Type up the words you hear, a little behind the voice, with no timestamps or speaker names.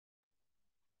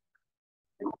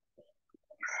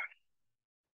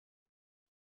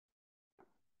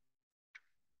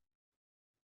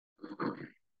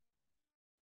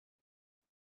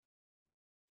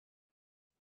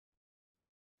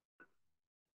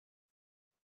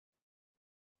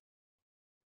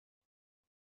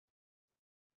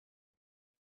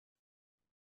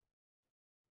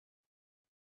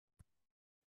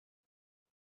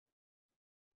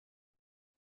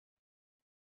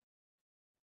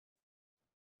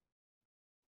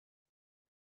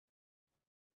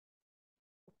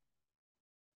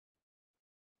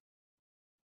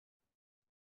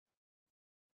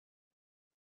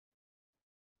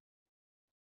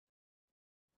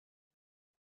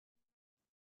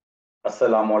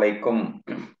Assalamu alaikum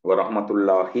wa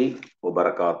rahmatullahi wa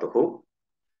barakatuhu.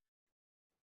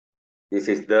 This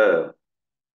is the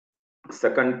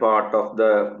second part of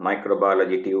the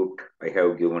microbiology tute I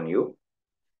have given you.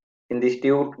 In this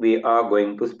tute, we are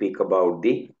going to speak about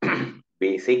the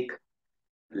basic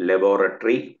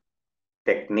laboratory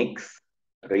techniques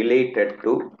related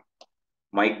to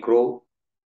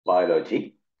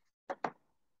microbiology.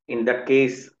 In that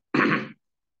case,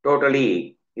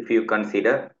 totally, if you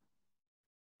consider,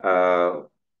 there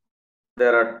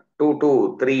are 2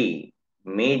 to 3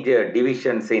 major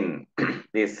divisions in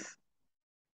this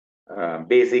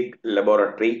basic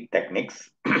laboratory techniques.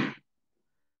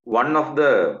 One of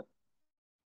the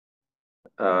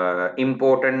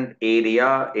important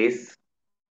area is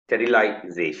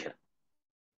sterilization.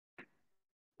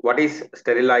 What is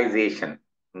sterilization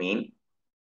mean?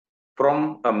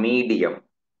 From a medium,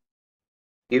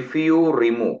 if you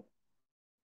remove,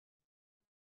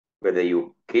 whether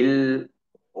you kill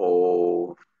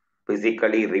or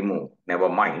physically remove, never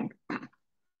mind,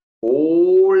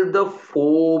 all the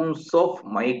forms of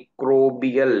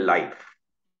microbial life,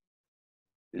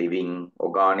 living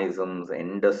organisms,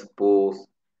 endospores,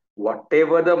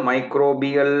 whatever the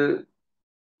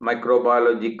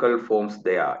microbiological forms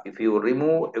they are, if you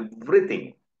remove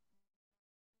everything,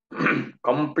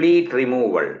 complete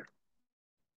removal,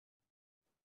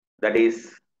 that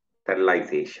is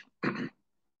sterilization.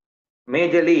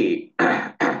 Majorly,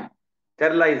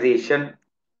 sterilization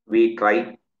we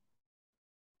try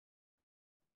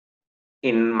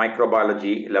in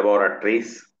microbiology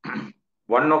laboratories.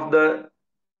 One of the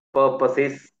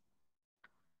purposes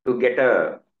to get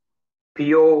a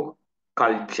pure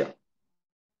culture.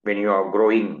 When you are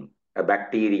growing a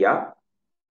bacteria,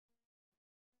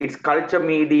 its culture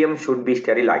medium should be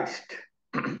sterilized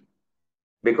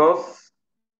because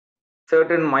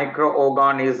certain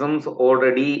microorganisms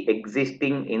already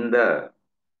existing in the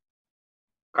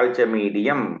culture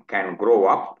medium can grow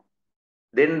up.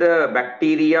 Then the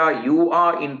bacteria you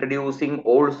are introducing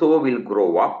also will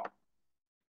grow up.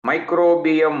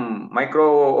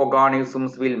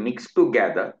 Microorganisms will mix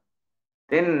together.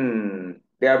 Then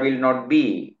there will not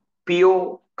be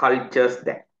pure cultures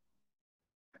there.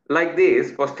 Like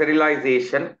this, for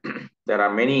sterilization, there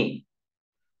are many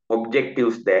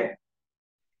objectives there.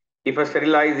 If a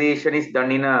sterilization is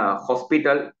done in a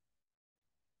hospital,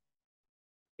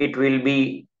 it will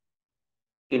be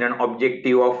in an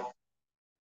objective of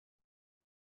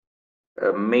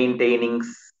maintaining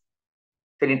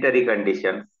sanitary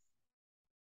conditions,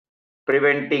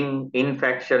 preventing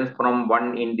infections from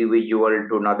one individual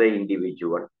to another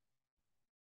individual.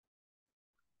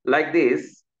 Like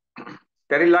this,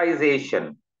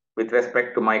 sterilization with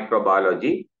respect to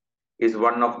microbiology is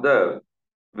one of the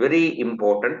very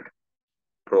important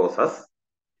process.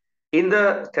 In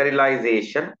the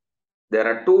sterilization, there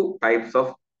are 2 types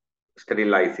of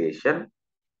sterilization.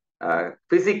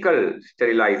 Physical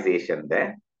sterilization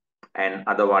there, and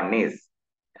other one is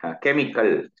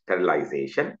chemical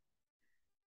sterilization.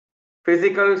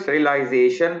 Physical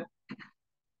sterilization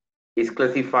is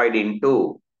classified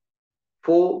into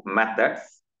 4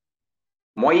 methods: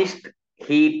 moist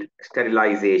heat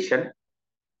sterilization,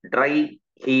 dry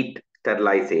heat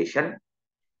sterilization,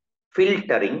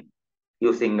 filtering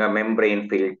using a membrane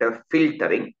filter,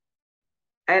 filtering,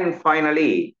 and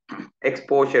finally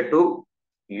exposure to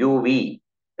UV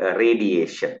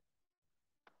radiation.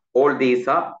 All these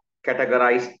are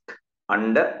categorized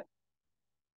under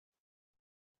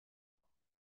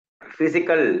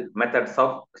physical methods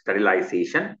of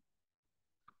sterilization.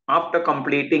 After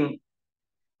completing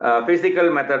physical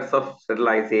methods of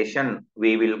sterilization,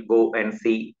 we will go and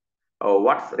see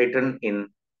what's written in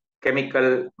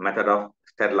chemical method of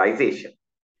sterilization.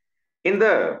 In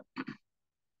the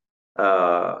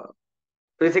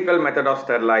physical method of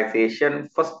sterilization,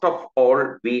 first of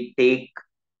all, we take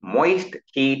moist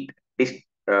heat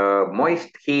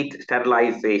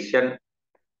sterilization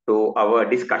to our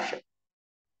discussion.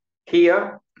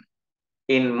 Here,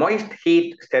 in moist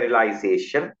heat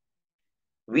sterilization,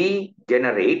 we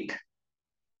generate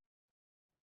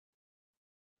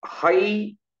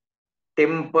high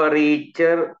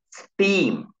temperature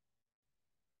steam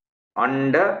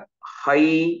under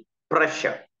high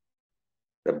pressure.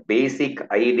 The basic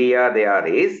idea there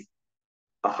is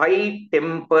a high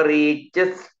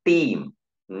temperature steam.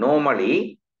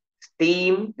 Normally,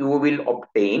 steam you will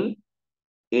obtain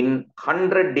in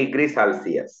 100 degrees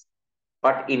Celsius.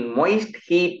 But in moist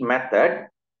heat method,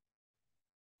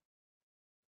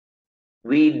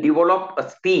 we develop a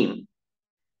steam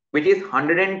which is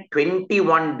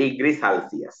 121 degrees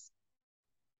Celsius.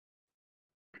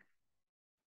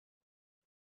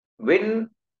 When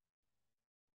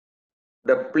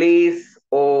the place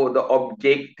or the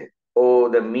object or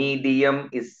the medium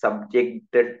is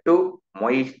subjected to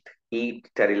moist heat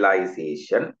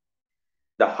sterilization,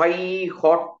 the high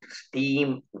hot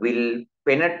steam will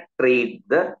penetrate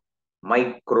the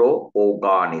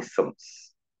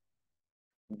microorganisms.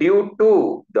 Due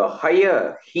to the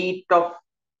higher heat of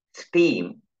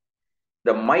steam,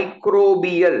 the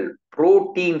microbial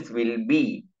proteins will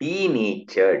be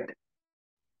denatured.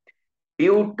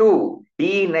 Due to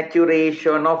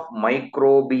denaturation of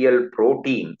microbial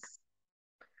proteins,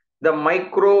 the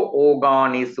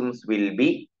microorganisms will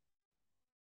be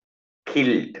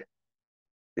killed.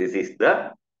 This is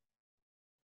the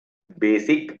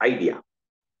basic idea.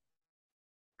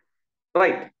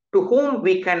 Right. To whom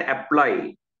we can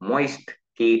apply moist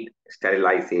heat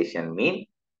sterilization mean?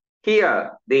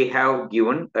 Here they have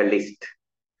given a list.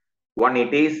 One,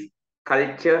 it is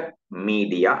culture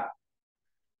media.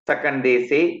 Second, they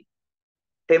say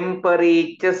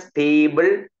temperature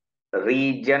stable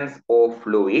regions or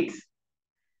fluids,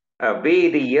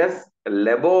 various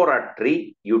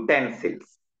laboratory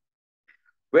utensils.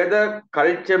 Whether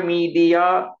culture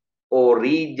media or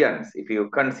regions, if you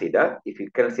consider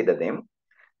them,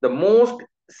 the most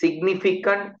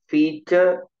significant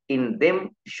feature in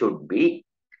them should be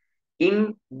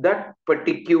in that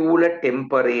particular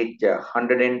temperature,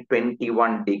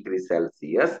 121 degrees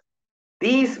Celsius,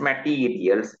 these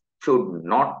materials should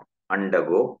not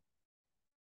undergo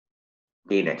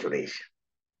denaturation.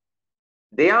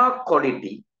 Their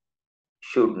quality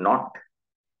should not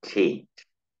change.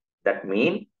 That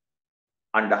means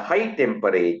under high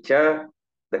temperature,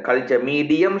 the culture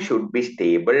medium should be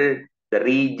stable, the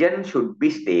region should be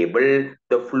stable,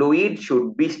 the fluid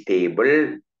should be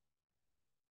stable.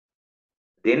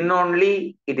 Then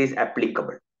only it is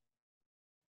applicable.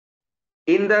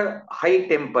 In the high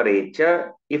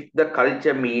temperature, if the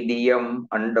culture medium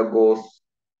undergoes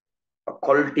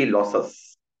quality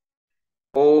losses,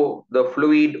 or the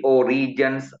fluid or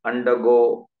regions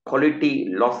undergo quality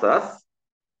losses,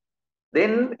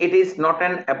 then it is not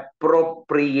an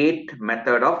appropriate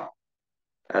method of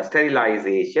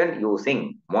sterilization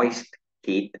using moist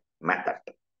heat method.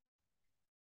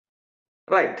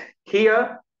 Right.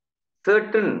 Here,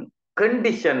 certain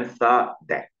conditions are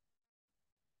there.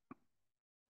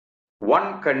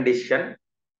 One condition,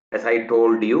 as I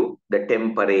told you, the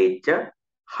temperature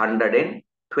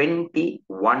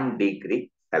 121 degrees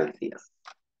Celsius.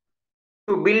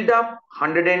 To build up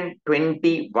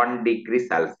 121 degrees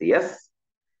Celsius,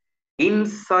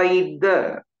 inside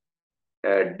the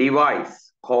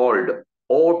device called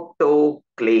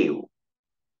autoclave.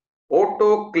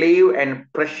 Autoclave and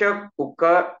pressure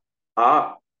cooker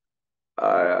are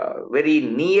very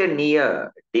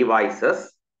near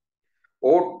devices.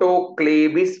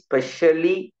 Autoclave is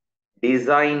specially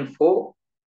designed for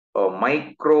a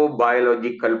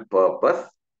microbiological purpose.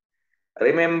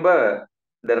 Remember,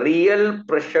 the real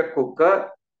pressure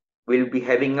cooker will be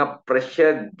having a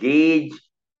pressure gauge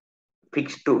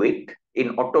fixed to it.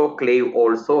 In autoclave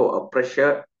also, a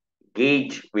pressure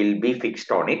gauge will be fixed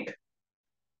on it.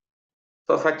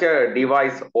 So such a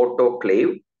device,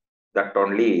 autoclave, that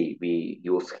only we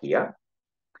use here.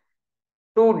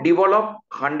 To develop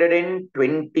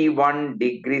 121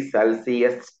 degrees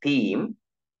Celsius steam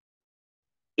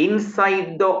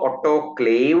inside the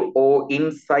autoclave or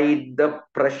inside the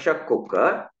pressure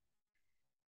cooker,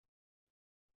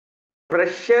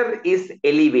 pressure is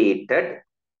elevated.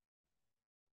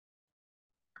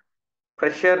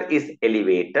 Pressure is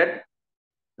elevated.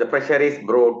 The pressure is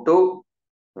brought to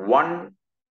 1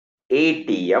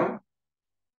 atm,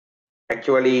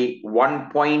 actually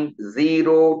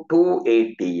 1.02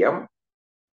 atm.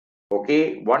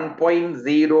 Okay,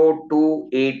 1.02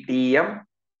 atm.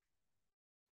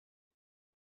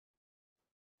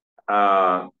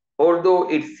 Although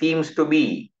it seems to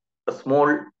be a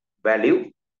small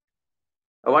value,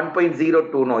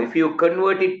 1.02, no, if you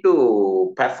convert it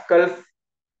to pascals,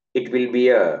 it will be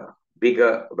a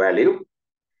bigger value.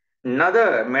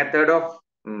 Another method of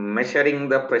measuring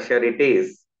the pressure, it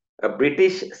is a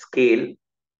British scale,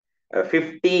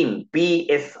 15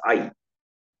 psi,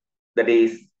 that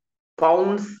is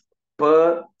pounds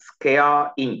per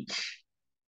square inch.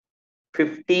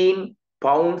 15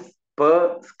 pounds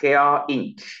per square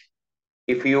inch.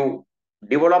 If you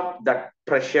develop that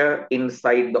pressure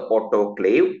inside the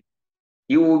autoclave,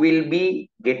 you will be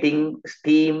getting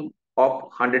steam of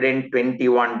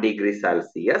 121 degrees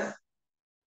Celsius.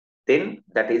 Then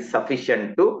that is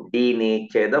sufficient to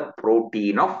denature the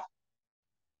protein of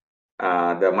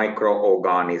the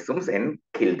microorganisms and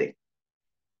kill them.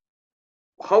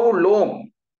 How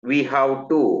long we have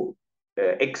to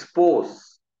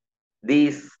expose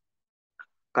these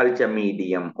culture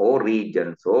medium or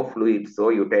regions or fluids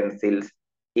or utensils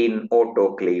in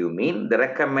autoclave mean the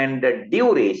recommended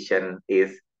duration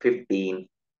is 15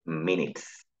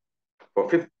 minutes. For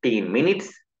 15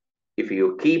 minutes, if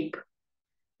you keep,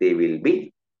 they will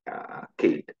be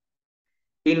killed.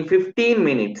 In 15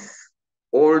 minutes,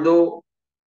 although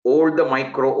all the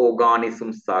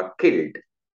microorganisms are killed,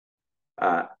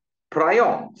 uh,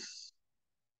 prions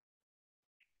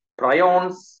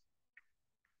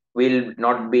will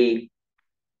not be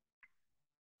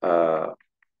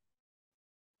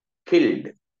killed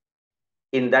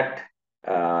in that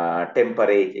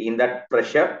temperature, in that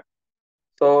pressure.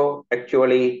 So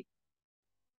actually,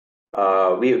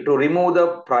 to remove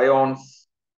the prions,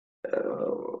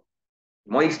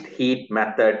 moist heat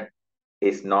method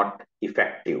is not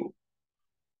effective.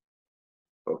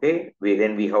 Okay,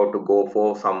 then we have to go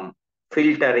for some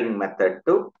filtering method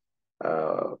to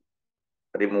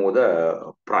remove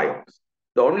the prions.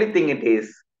 The only thing it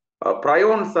is,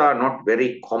 prions are not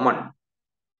very common,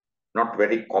 not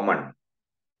very common.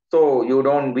 So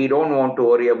we don't want to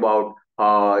worry about,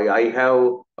 I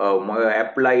have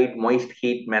applied moist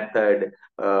heat method,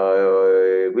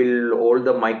 will all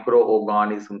the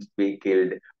microorganisms be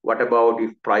killed? What about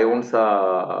if prions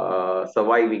are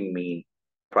surviving me?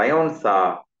 Prions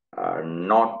are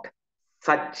not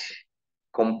such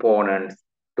components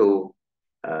to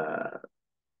uh,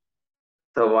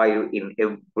 survive in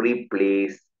every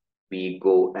place we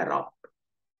go around.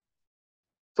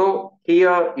 So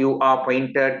here you are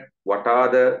pointed what are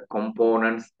the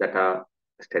components that are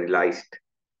sterilized,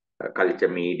 culture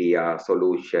media,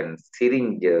 solutions,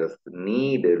 syringes,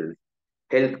 needles,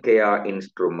 healthcare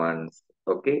instruments.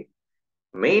 Okay.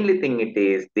 Mainly thing it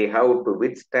is they have to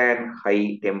withstand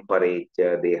high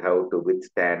temperature, they have to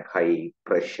withstand high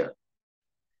pressure.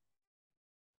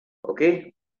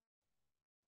 Okay.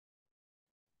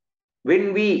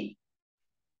 When we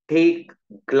take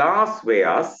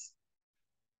glasswares,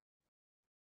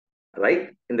 right?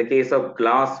 In the case of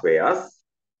glasswares,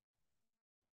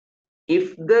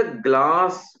 if the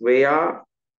glassware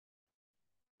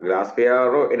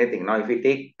or anything, now if we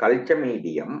take culture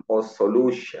medium or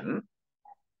solution,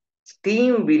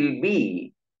 steam will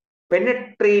be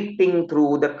penetrating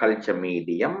through the culture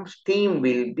medium, steam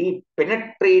will be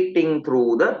penetrating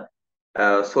through the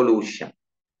solution.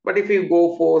 But if you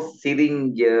go for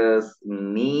syringes,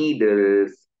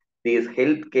 needles, these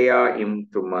healthcare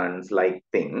instruments like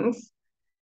things,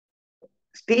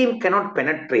 steam cannot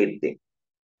penetrate them.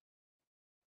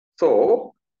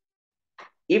 So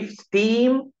if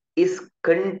steam is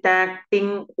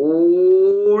contacting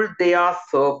all their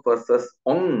surfaces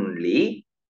only,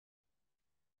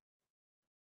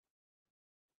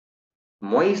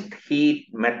 moist heat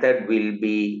method will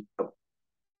be a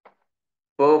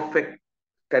perfect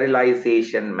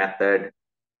sterilization method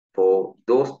for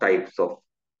those types of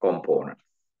components.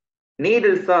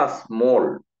 Needles are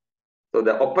small, so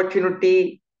the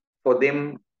opportunity for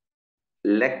them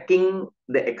lacking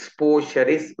the exposure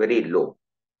is very low.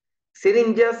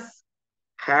 Syringes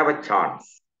have a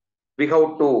chance. We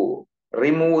have to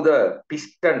remove the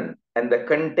piston and the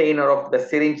container of the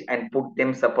syringe and put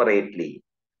them separately.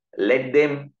 Let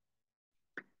them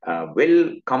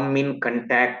will come in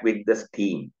contact with the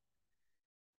steam.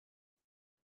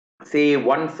 Say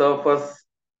one surface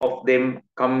of them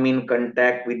come in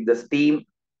contact with the steam,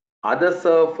 other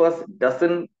surface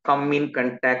doesn't come in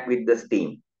contact with the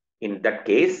steam. In that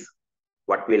case,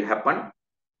 what will happen?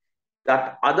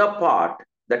 That other part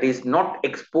that is not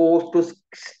exposed to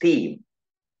steam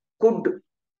could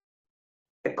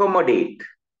accommodate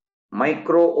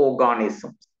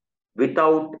microorganisms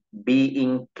without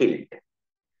being killed.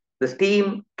 The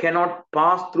steam cannot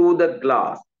pass through the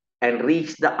glass and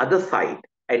reach the other side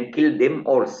and kill them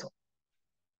also.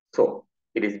 So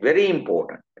it is very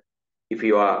important if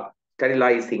you are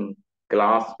sterilizing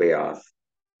glasswares,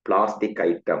 plastic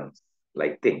items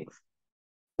like things,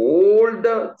 all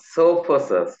the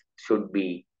surfaces should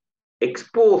be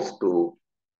exposed to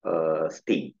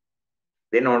steam.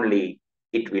 Then only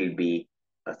it will be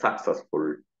a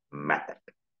successful method.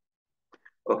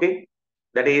 Okay,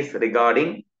 that is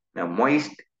regarding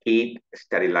moist heat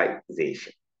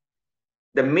sterilization.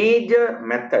 The major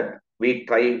method we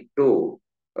try to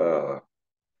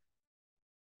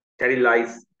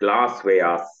sterilize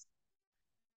glasswares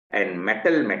and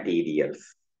metal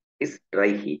materials is dry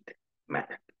heat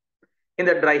method. In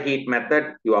the dry heat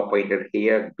method, you are pointed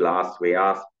here,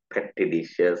 glasswares, petri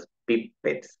dishes,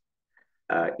 pipettes,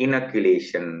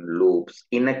 inoculation loops,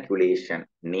 inoculation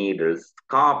needles,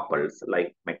 scalpels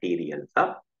like materials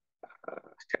are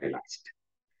sterilized.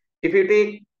 If you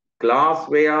take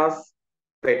glasswares,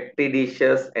 petri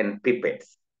dishes, and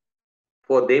pipettes,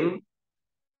 For them,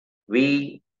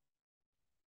 we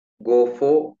go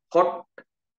for hot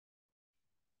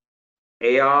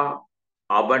air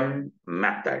oven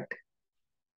method.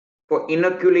 For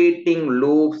inoculating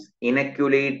loops,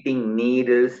 inoculating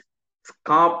needles,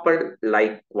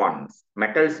 scalpel-like ones.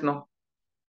 Metals, no?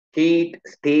 Heat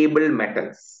stable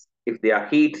metals. If they are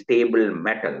heat stable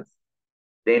metals,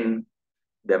 then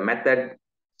the method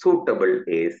suitable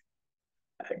is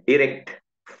direct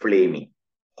flaming,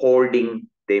 holding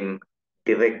them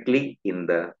directly in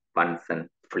the Bunsen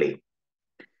flame.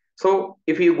 So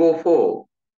if you go for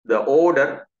the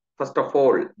order, first of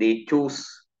all, they choose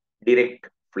direct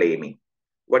flaming.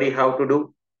 What do you have to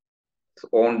do? So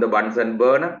on the Bunsen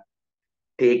burner,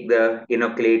 take the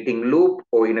inoculating loop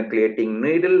or inoculating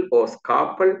needle or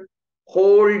scalpel,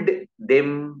 hold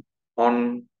them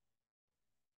on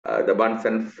the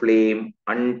Bunsen flame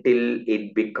until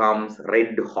it becomes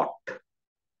red hot.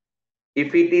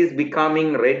 If it is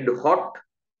becoming red hot,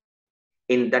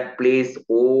 in that place,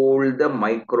 all the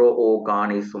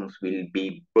microorganisms will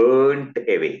be burnt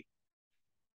away.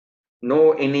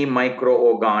 No any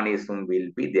microorganism will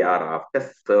be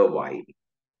thereafter surviving.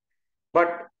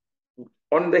 But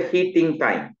on the heating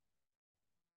time,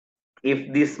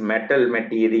 if this metal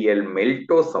material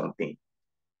melt or something,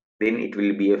 then it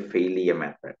will be a failure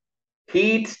method.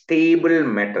 Heat stable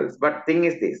metals, but thing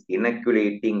is this,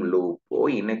 inoculating loop or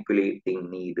inoculating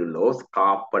needle or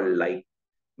scalpel like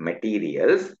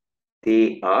materials,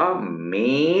 they are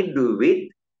made with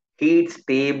heat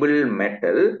stable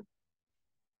metal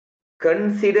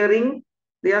considering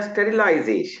their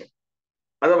sterilization.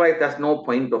 Otherwise, there's no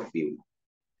point of view.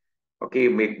 Okay,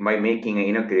 by making an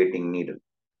inoculating needle.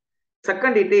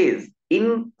 Second, it is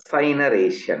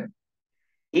incineration.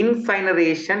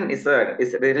 Incineration is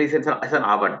an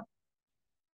oven.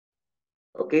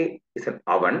 Okay, it's an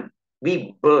oven.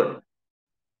 We burn.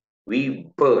 We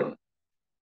burn.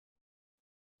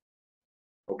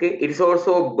 Okay, it is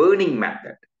also a burning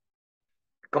method.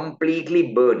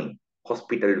 Completely burning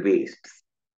hospital wastes.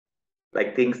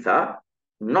 Like things are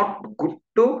not good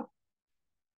to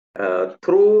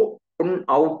throw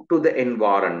out to the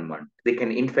environment. They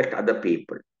can infect other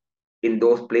people. In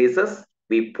those places,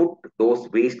 we put those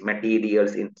waste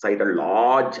materials inside a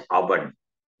large oven,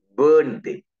 burn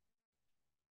them.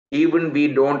 Even we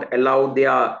don't allow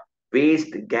their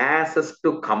waste gases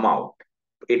to come out.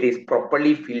 It is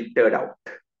properly filtered out.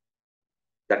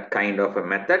 That kind of a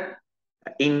method,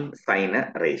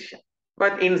 incineration.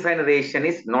 But incineration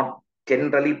is not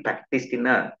generally practiced in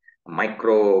a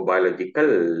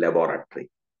microbiological laboratory.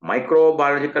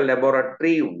 Microbiological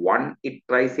laboratory, one it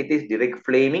tries it is direct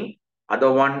flaming,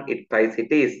 other one it tries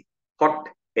it is hot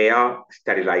air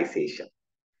sterilization.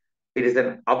 It is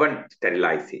an oven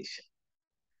sterilization.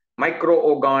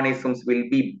 Microorganisms will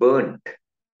be burnt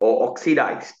or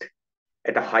oxidized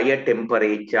at a higher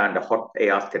temperature and hot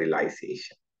air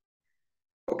sterilization.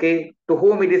 Okay, to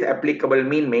whom it is applicable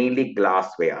mean mainly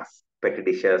glasswares, petri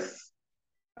dishes,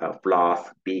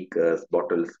 flasks, beakers,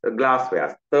 bottles,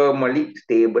 glasswares, thermally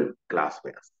stable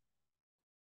glasswares.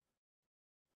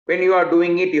 When you are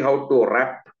doing it, you have to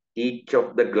wrap each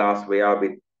of the glassware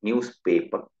with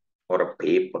newspaper or a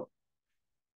paper.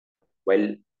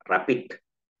 Well, wrap it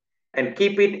and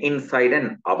keep it inside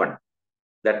an oven.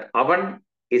 That oven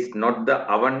is not the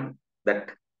oven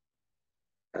that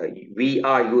we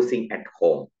are using at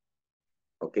home.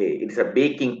 Okay, it's a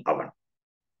baking oven.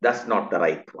 That's not the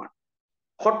right one.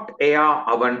 Hot air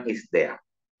oven is there.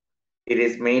 It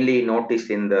is mainly noticed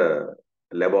in the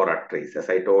laboratories. As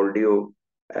I told you,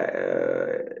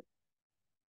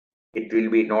 it will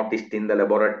be noticed in the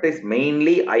laboratories.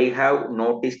 Mainly, I have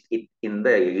noticed it in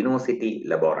the university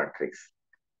laboratories.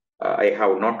 I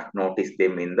have not noticed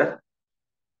them in the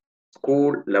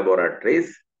school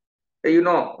laboratories. You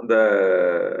know,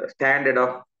 the standard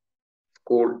of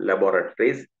school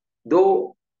laboratories,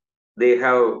 though they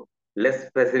have less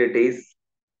facilities,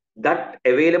 that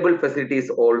available facilities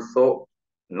also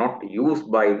not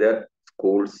used by the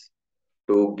schools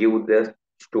to give the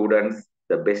students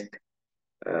the best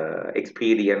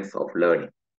experience of learning.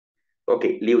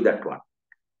 Okay, leave that one.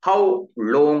 How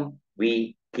long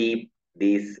we keep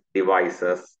these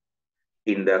devices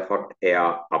in the hot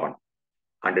air oven?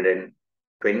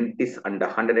 120 under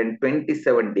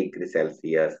 127 degrees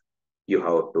Celsius, you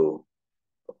have to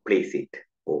place it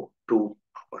for 2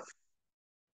 hours.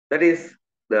 That is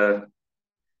the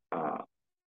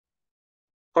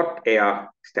hot air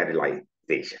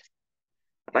sterilization,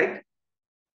 right?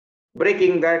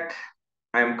 Breaking that,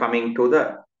 I am coming to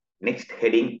the next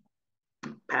heading,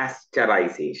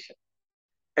 pasteurization.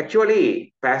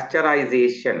 Actually,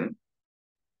 pasteurization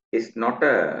is not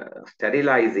a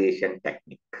sterilization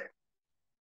technique.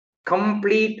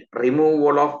 Complete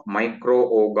removal of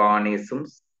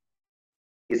microorganisms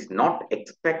is not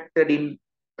expected in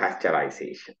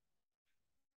pasteurization.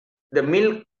 The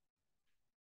milk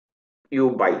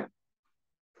you buy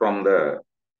from the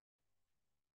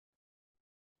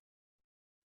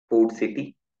food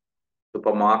city,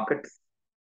 supermarkets,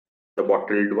 the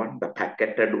bottled one, the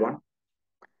packeted one,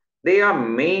 they are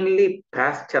mainly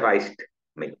pasteurized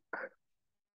milk.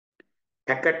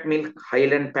 Packet milk,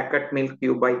 Highland packet milk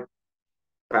you buy,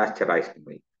 pasteurized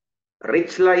milk.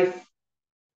 Rich Life,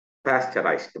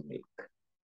 pasteurized milk.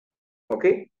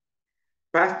 Okay?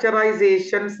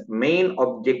 Pasteurization's main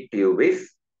objective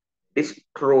is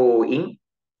destroying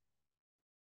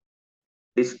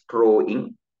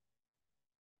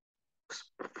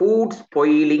food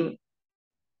spoiling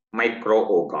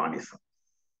microorganisms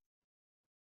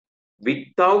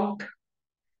without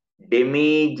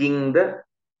damaging the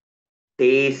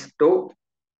taste,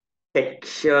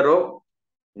 texture,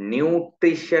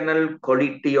 nutritional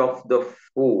quality of the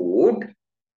food,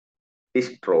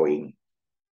 destroying.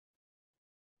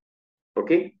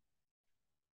 Okay?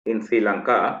 In Sri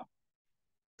Lanka,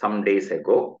 some days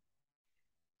ago,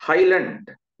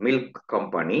 Highland Milk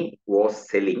Company was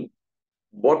selling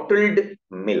bottled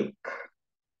milk.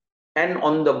 And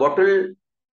on the bottle,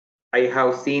 I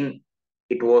have seen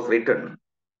it was written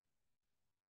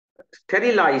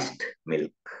sterilized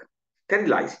milk.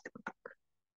 Sterilized milk.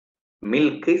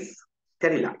 Milk is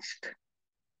sterilized.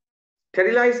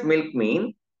 Sterilized milk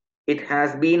means it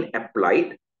has been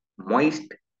applied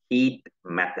moist heat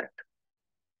method.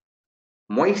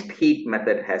 Moist heat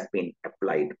method has been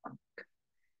applied on it.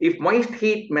 If moist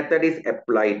heat method is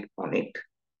applied on it,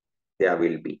 there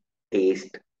will be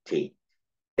taste change,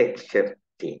 texture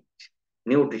change,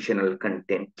 nutritional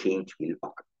content change will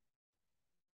occur.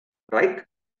 Right?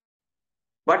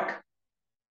 But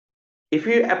if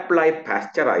you apply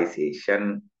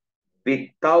pasteurization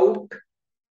without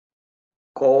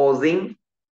causing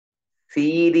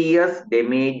serious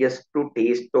damages to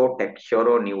taste or texture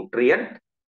or nutrient,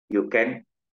 you can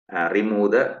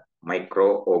remove the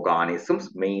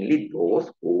microorganisms, mainly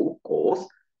those who cause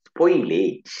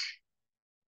spoilage.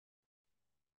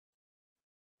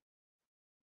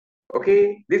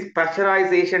 Okay, this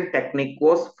pasteurization technique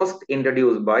was first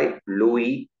introduced by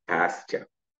Louis Pasteur.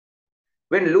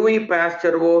 When Louis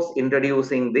Pasteur was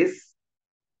introducing this,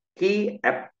 he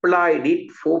applied it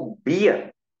for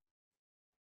beer.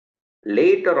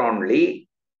 Later only,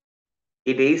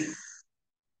 it is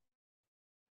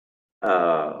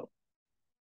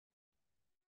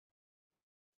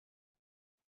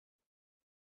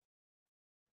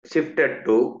shifted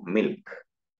to milk.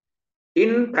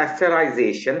 In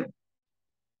pasteurization,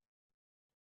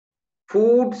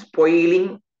 food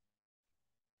spoiling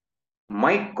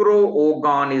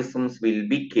microorganisms will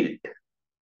be killed.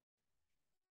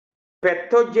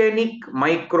 Pathogenic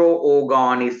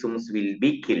microorganisms will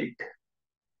be killed.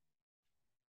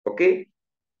 Okay.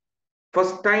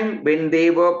 First time when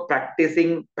they were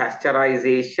practicing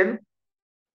pasteurization,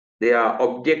 their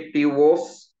objective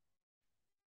was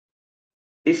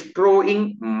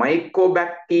destroying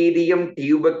Mycobacterium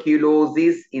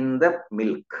tuberculosis in the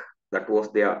milk. That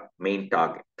was their main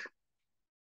target.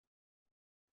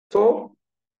 So,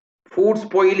 food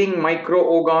spoiling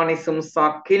microorganisms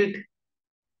are killed.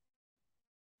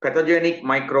 Pathogenic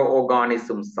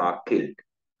microorganisms are killed.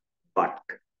 But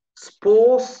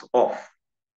spores of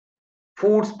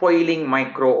food spoiling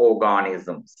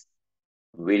microorganisms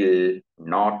will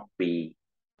not be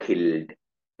killed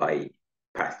by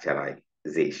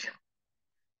pasteurization.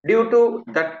 Due to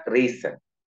that reason,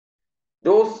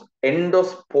 those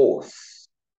endospores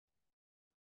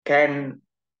can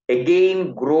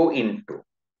again grow into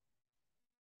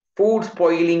food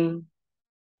spoiling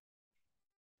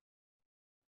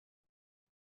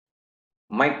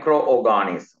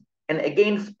microorganism and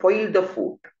again spoil the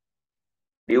food.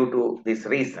 Due to this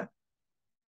reason,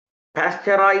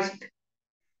 pasteurized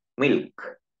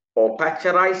milk or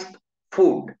pasteurized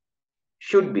food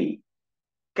should be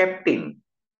kept in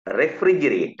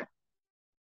refrigerator.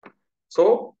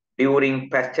 So during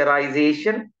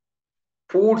pasteurization,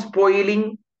 food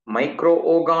spoiling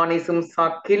microorganisms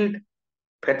are killed,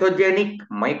 pathogenic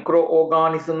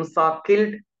microorganisms are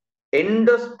killed,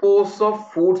 endospores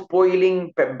of food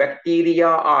spoiling bacteria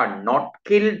are not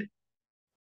killed.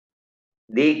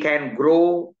 They can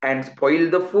grow and spoil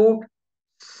the food.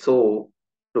 So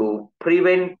to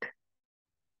prevent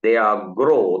their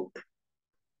growth,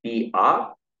 we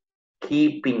are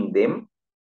keeping them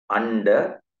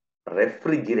under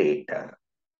refrigerator.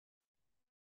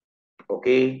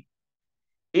 Okay.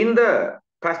 In the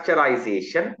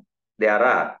pasteurization, there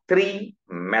are three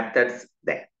methods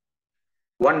there.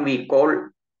 One we call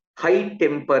high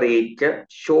temperature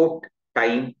short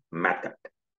time method.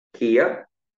 Here,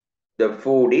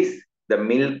 the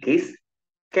milk is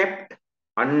kept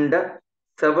under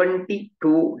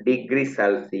 72 degrees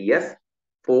Celsius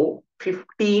for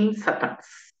 15 seconds.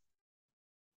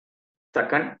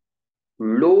 Second,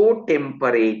 low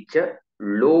temperature,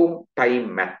 long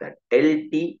time method,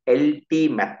 LT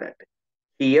method.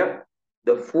 Here,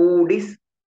 the food is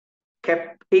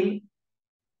kept in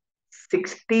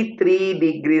 63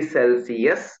 degrees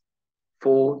Celsius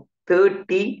for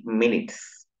 30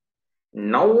 minutes.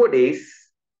 Nowadays,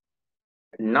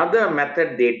 another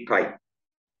method they try,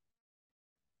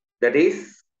 that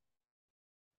is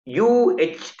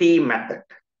UHT method.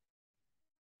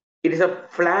 It is a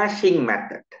flashing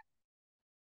method.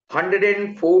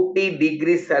 140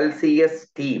 degrees Celsius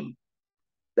steam.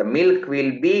 The milk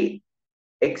will be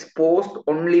exposed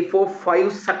only for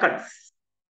 5 seconds.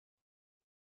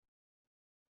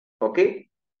 Okay.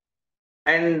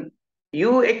 And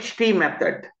UHT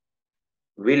method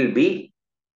will be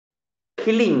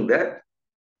killing the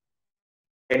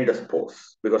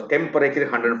endospores because temperature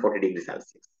is 140 degrees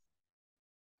Celsius.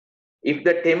 If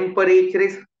the temperature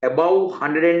is above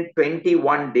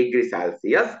 121 degrees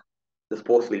Celsius, the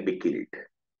spores will be killed.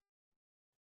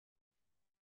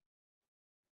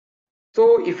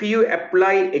 So if you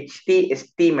apply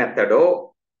HT-ST method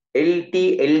or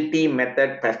LT-LT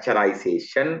method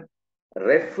pasteurization,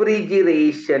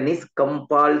 refrigeration is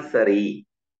compulsory.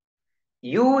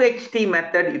 UHT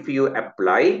method, if you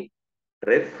apply,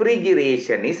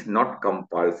 refrigeration is not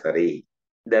compulsory.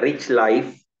 The Rich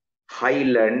Life,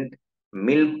 Highland,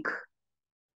 milk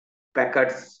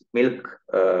packets,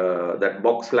 that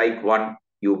box like one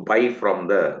you buy from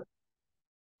the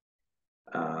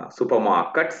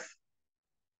supermarkets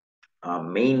are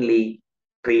mainly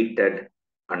treated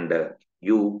under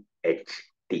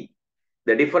UHT.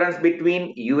 The difference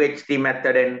between UHT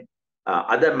method and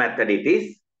other method it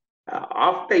is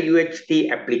after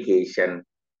UHT application,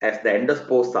 as the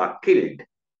endospores are killed,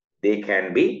 they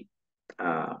can be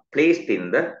placed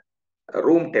in the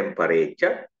room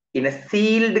temperature in a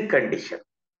sealed condition.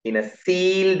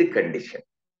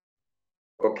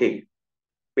 Okay.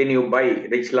 When you buy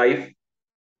Rich Life,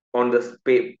 on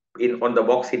the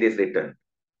box it is written,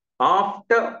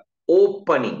 after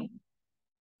opening,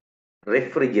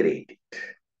 refrigerate it.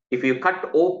 If you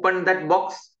cut open that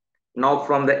box, now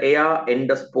from the air,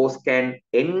 endospores can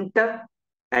enter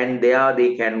and there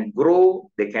they can grow,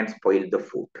 they can spoil the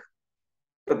food.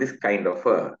 So this kind of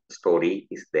a story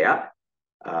is there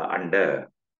under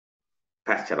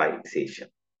pasteurization.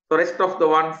 So rest of the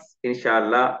ones,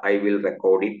 inshallah, I will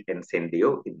record it and send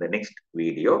you in the next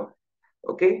video.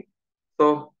 Okay.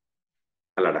 So,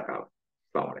 Allah Assalamu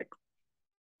alaikum.